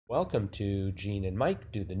Welcome to Gene and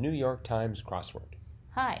Mike do the New York Times crossword.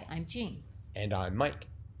 Hi, I'm Jean. And I'm Mike.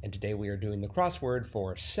 And today we are doing the crossword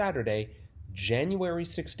for Saturday, January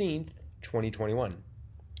 16th, 2021.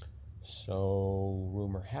 So,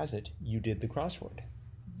 rumor has it, you did the crossword.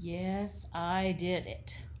 Yes, I did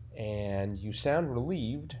it. And you sound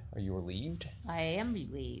relieved. Are you relieved? I am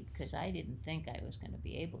relieved because I didn't think I was going to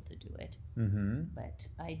be able to do it. Mm-hmm. But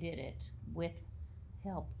I did it with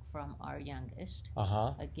help from our youngest.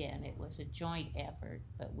 Uh-huh. Again, it was a joint effort,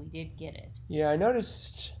 but we did get it. Yeah, I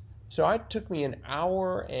noticed. So it took me an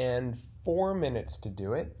hour and 4 minutes to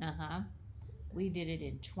do it. Uh-huh. We did it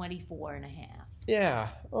in 24 and a half. Yeah,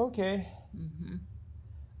 okay. Mm-hmm.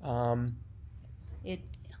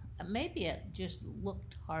 Maybe it just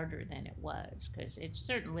looked harder than it was, because it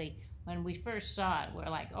certainly, when we first saw it, we're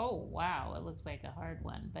like, oh, wow, it looks like a hard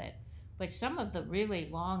one. But some of the really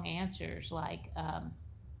long answers, like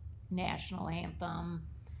National Anthem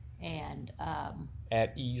and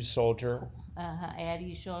At Ease, Soldier. At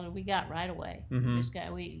Ease, Soldier, we got right away.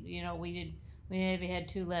 Mm-hmm. We maybe had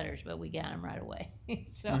two letters, but we got them right away.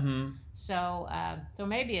 So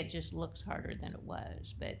maybe it just looks harder than it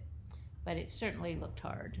was, but it certainly looked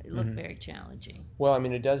hard. It looked very challenging. Well, I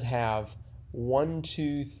mean, it does have 1,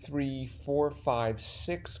 2, 3, 4, 5,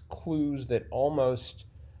 6 clues that almost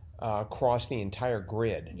cross the entire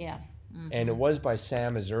grid. Yeah. Mm-hmm. And it was by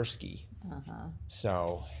Sam Azursky.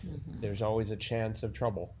 So there's always a chance of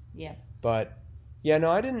trouble. Yeah. But, yeah,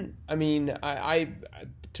 no, I didn't. I mean, I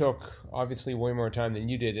took, obviously, way more time than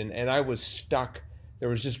you did, and I was stuck. There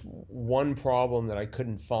was just one problem that I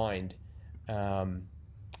couldn't find.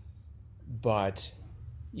 But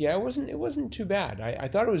yeah, it wasn't too bad. I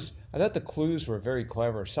thought the clues were very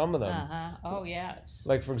clever. Some of them. Oh yes.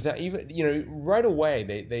 Like, for example, even right away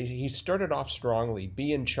he started off strongly.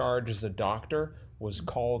 Be in charge as a doctor was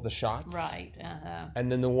call the shots. Right. And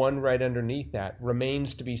then the one right underneath that,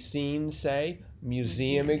 remains to be seen, say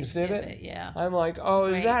museum exhibit. Yeah. I'm like, oh,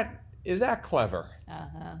 is that clever?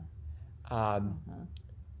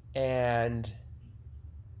 And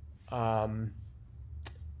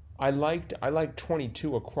I liked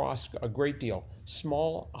 22 across a great deal.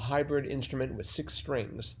 Small hybrid instrument with 6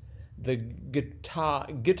 strings. The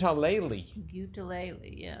guitarlele.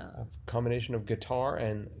 Ukulele, yeah. A combination of guitar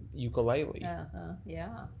and ukulele.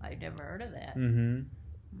 Yeah, I'd never heard of that.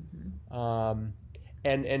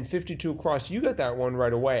 And 52 across. You got that one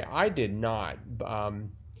right away. I did not.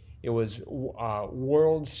 It was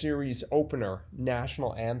World Series opener,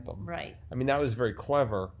 National Anthem. Right. I mean, that was very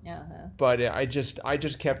clever. But I just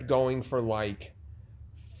kept going for like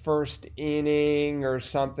first inning or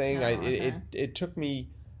something. It took me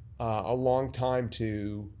a long time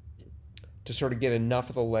to sort of get enough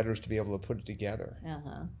of the letters to be able to put it together.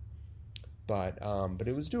 But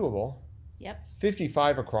it was doable. Yep.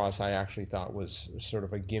 55 across, I actually thought was sort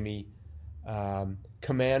of a gimme.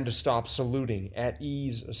 Command to stop saluting. At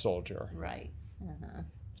ease, soldier. Right.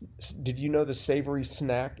 Did you know the savory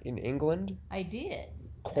snack in England? I did.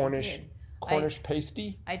 Cornish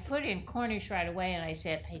pasty? I put in Cornish right away, and I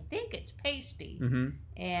said, I think it's pasty.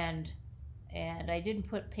 And I didn't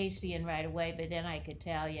put pasty in right away, but then I could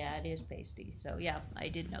tell, yeah, it is pasty. So, yeah, I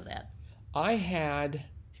did know that.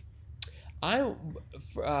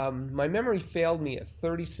 My memory failed me at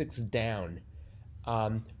 36 down.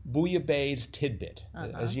 Bouillabaisse tidbit.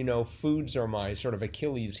 As you know, foods are my sort of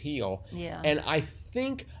Achilles heel. Yeah. And I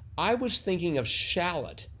think I was thinking of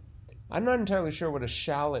shallot. I'm not entirely sure what a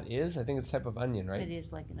shallot is. I think it's a type of onion, right? It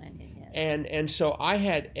is like an onion, yes. And so I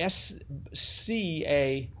had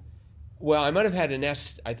SCA. Well, I might have had an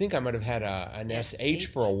S. I think I might have had an SH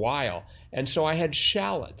for a while. And so I had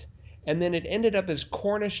shallot. And then it ended up as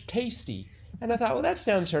Cornish tasty. And I thought, well, that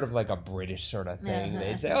sounds sort of like a British sort of thing.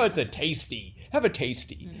 They'd say, oh, it's a tasty. Have a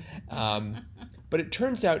tasty. But it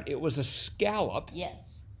turns out it was a scallop.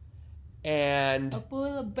 Yes. And a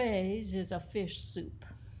bouillabaisse is a fish soup.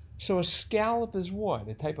 So a scallop is what?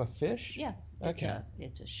 A type of fish? Yeah.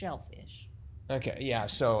 It's a shellfish. Okay, yeah.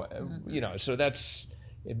 So, so that's...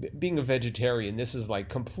 Being a vegetarian, this is like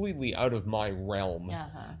completely out of my realm.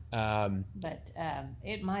 But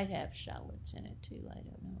it might have shallots in it too. I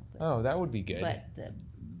don't know. But, that would be good. But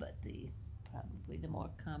probably the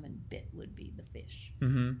more common bit would be the fish.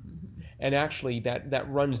 And actually, that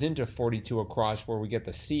runs into 42 across, where we get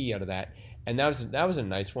the C out of that, and that was a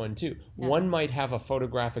nice one too. One might have a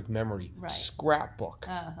photographic memory. Right. Scrapbook.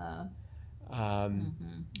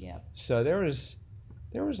 Yeah. So there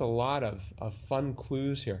was a lot of fun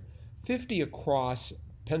clues here. 50 across,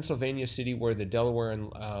 Pennsylvania City, where the Delaware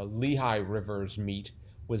and Lehigh rivers meet,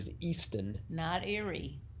 was Easton. Not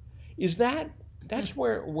Erie. That's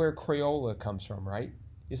where Crayola comes from, right?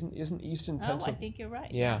 Isn't Easton, Oh, I Pennsylvania? think you're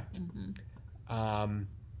right. Yeah. Mm-hmm.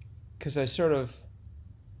 Because I sort of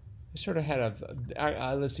had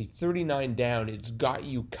let's see, 39 down. It's Got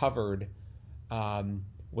You Covered.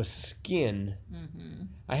 Was Skin. Mm-hmm.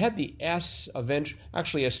 I had the S eventually.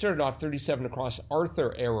 Actually, I started off 37 across.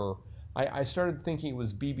 Arthur error. I started thinking it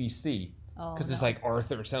was BBC because it's like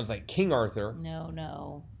Arthur. It sounds like King Arthur.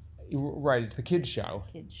 No. Right, it's the kids show.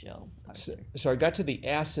 Kids show. So I got to the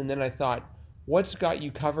S, and then I thought, what's Got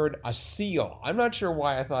You Covered? A seal. I'm not sure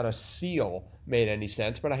why I thought a seal made any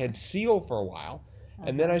sense, but I had seal for a while,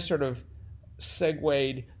 and then I sort of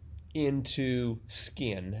segued into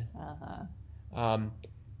Skin.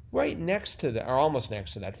 Right next to that, or almost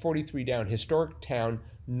next to that, 43 down, historic town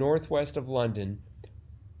northwest of London.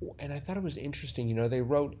 And I thought it was interesting, you know, they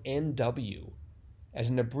wrote NW as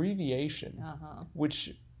an abbreviation,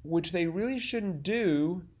 which they really shouldn't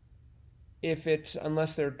do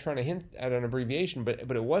unless they're trying to hint at an abbreviation, but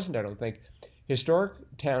it wasn't, I don't think. Historic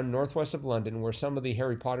town northwest of London, where some of the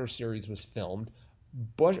Harry Potter series was filmed.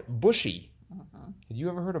 Bushy. Had you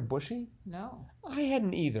ever heard of Bushy? No. I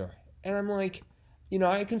hadn't either. And I'm like, you know,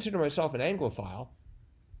 I consider myself an Anglophile,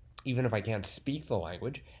 even if I can't speak the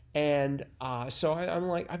language. And so I'm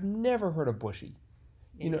like, I've never heard of Bushy.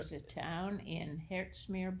 It is a town in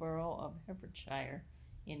Hertsmere Borough of Hertfordshire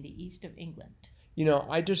in the east of England. You know,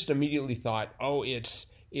 I just immediately thought, oh, it's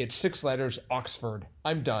 6 letters, Oxford.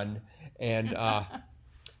 I'm done. And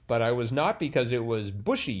but I was not, because it was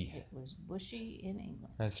Bushy. It was Bushy in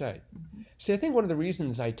England. That's right. See, I think one of the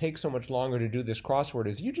reasons I take so much longer to do this crossword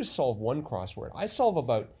is you just solve one crossword. I solve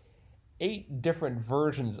about 8 different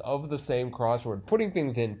versions of the same crossword, putting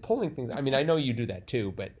things in, pulling things. I mean, I know you do that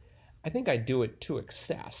too, but I think I do it to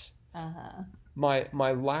excess. My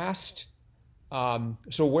last,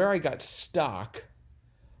 so where I got stuck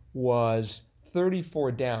was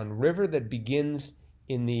 34 down, river that begins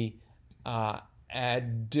in the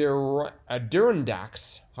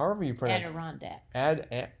Adirondacks, however you pronounce it.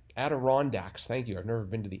 Adirondacks. Thank you. I've never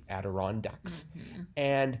been to the Adirondacks.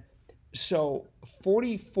 And so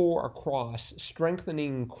 44 across,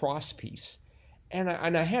 strengthening crosspiece. And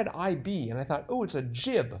I had IB, and I thought, oh, it's a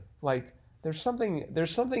jib. Like there's something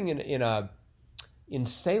in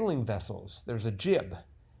sailing vessels. There's a jib.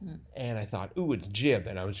 And I thought, ooh, it's jib.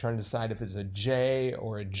 And I was trying to decide if it's a J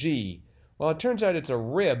or a G. Well, it turns out it's a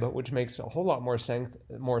rib, which makes a whole lot more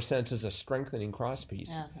sense as a strengthening crosspiece.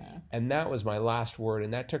 And that was my last word,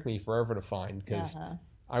 and that took me forever to find, because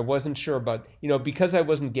I wasn't sure about, you know, because I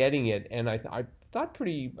wasn't getting it, and I thought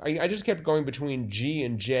I just kept going between G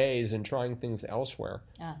and J's and trying things elsewhere.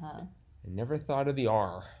 I never thought of the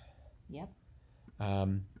R.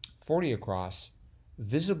 40 across,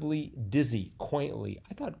 visibly dizzy, quaintly.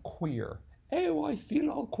 I thought queer. Oh, I feel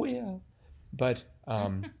all queer. But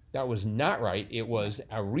that was not right. It was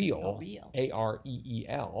Areel.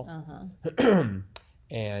 A-R-E-E-L.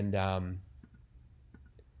 And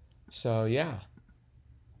so, yeah.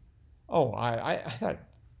 Oh, I thought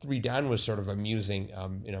 3 down was sort of amusing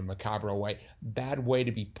in a macabre way. Bad way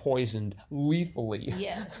to be poisoned lethally.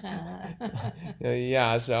 Yes.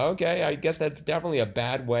 Yeah, so, okay, I guess that's definitely a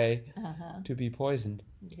bad way to be poisoned.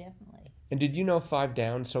 Definitely. And did you know 5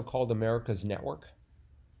 down, so-called America's Network?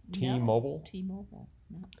 T-Mobile? T-Mobile.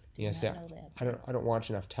 No. Yes, yeah. I don't watch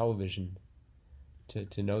enough television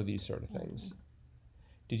to know these sort of things.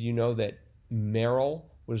 Did you know that Meryl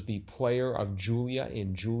was the player of Julia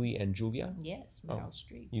in Julie and Julia? Yes, Meryl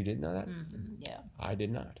Streep. You did know that? Yeah. I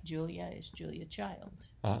did not. Julia is Julia Child.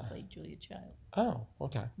 Played Julia Child. Oh,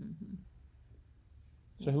 okay.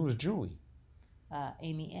 So who was Julie?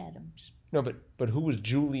 Amy Adams. No, but who was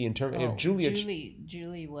Julie in terms of Julia?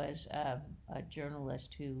 Julie was a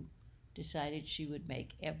journalist who decided she would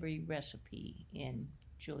make every recipe in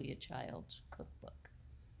Julia Child's cookbook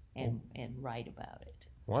and write about it.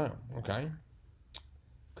 Wow. Okay.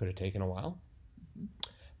 Could have taken a while.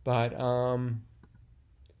 But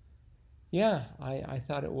yeah, I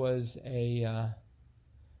thought it was a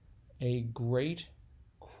great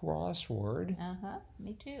crossword.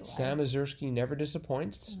 Me too. Sam Azursky never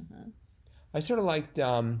disappoints. I sort of liked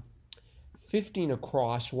 15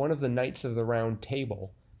 across, one of the Knights of the Round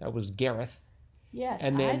Table. That was Gareth. Yes,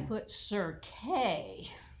 and then, I put Sir Kay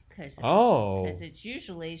because it's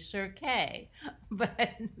usually Sir Kay, but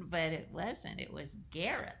it wasn't. It was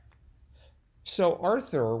Gareth. So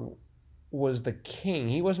Arthur was the king.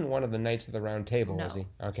 He wasn't one of the Knights of the Round Table, No. was he?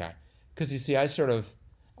 Okay. Because you see, I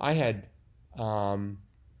had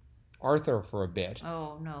Arthur for a bit.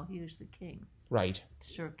 Oh no, he was the king. Right.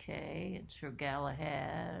 Sir Kay and Sir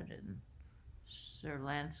Galahad and Sir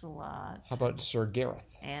Lancelot. How about Sir Gareth?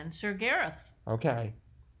 And Sir Gareth. Okay.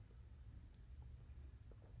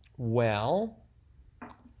 Well,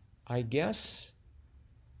 I guess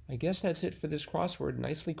that's it for this crossword.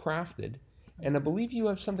 Nicely crafted. And I believe you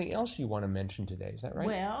have something else you want to mention today. Is that right?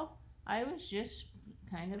 Well, I was just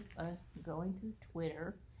kind of going through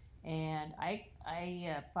Twitter, and I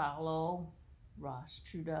follow Ross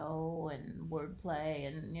Trudeau and Wordplay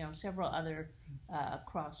and several other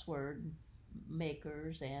crossword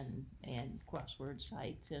makers and crossword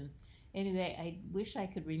sites. And anyway, I wish I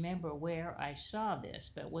could remember where I saw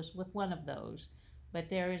this, but it was with one of those. But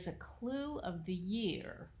there is a clue of the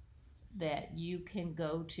year that you can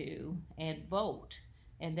go to and vote.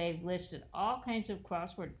 And they've listed all kinds of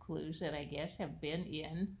crossword clues that I guess have been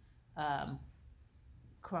in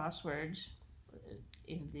crosswords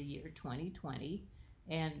in the year 2020.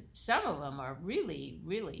 And some of them are really,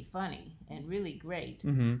 really funny and really great.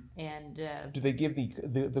 Mm-hmm. And do they give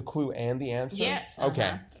the clue and the answer? Yes.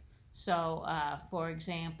 Okay. So, for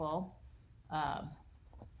example,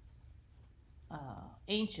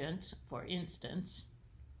 ancient, for instance,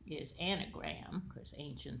 is anagram, because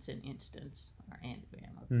ancients and instance are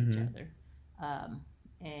anagram of each other.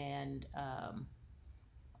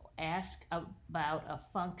 Ask about a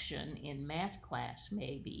function in math class,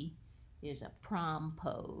 maybe, is a prom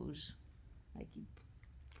pose. Like you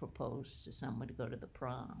propose to someone to go to the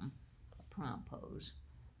prom, a prom pose.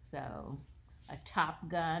 So a Top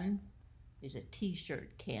Gun is a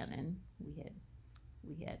T-shirt cannon.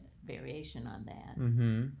 We had variation on that.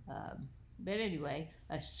 Mm-hmm. But anyway,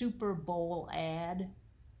 a Super Bowl ad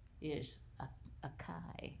is a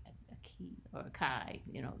kai, a key, or a kai.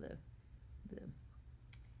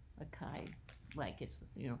 A kai, like it's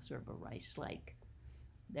sort of a rice like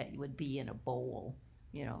that would be in a bowl,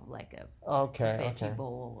 like a veggie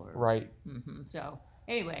bowl or right. Mm-hmm. So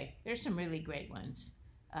anyway, there's some really great ones.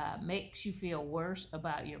 Makes you feel worse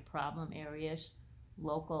about your problem areas.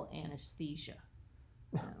 Local anesthesia.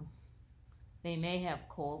 They may have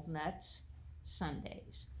cold nuts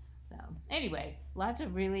Sundays. So anyway, lots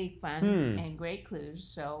of really fun and great clues.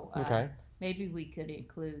 So maybe we could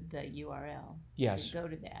include the URL. Yes. To go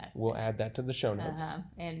to that. We'll add that to the show notes.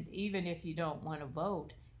 And even if you don't want to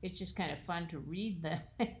vote, it's just kind of fun to read them,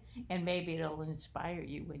 and maybe it'll inspire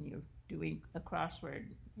you when you're doing a crossword.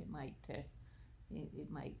 It might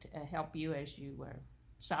help you as you are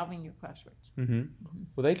solving your crosswords. Mm-hmm. Mm-hmm.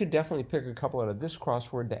 Well, they could definitely pick a couple out of this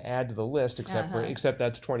crossword to add to the list, except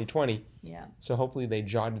that's 2020. Yeah. So hopefully they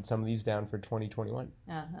jotted some of these down for 2021.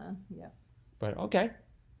 Yeah. But okay.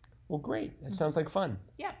 Well, great. That sounds like fun.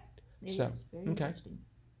 Yeah. It is very interesting.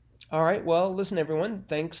 All right. Well, listen, everyone.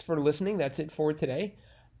 Thanks for listening. That's it for today.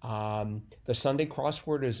 The Sunday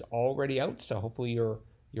crossword is already out, so hopefully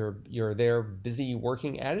you're there busy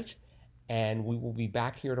working at it, and we will be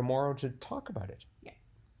back here tomorrow to talk about it. Yeah.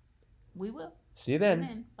 We will. See you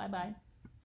then. Bye-bye.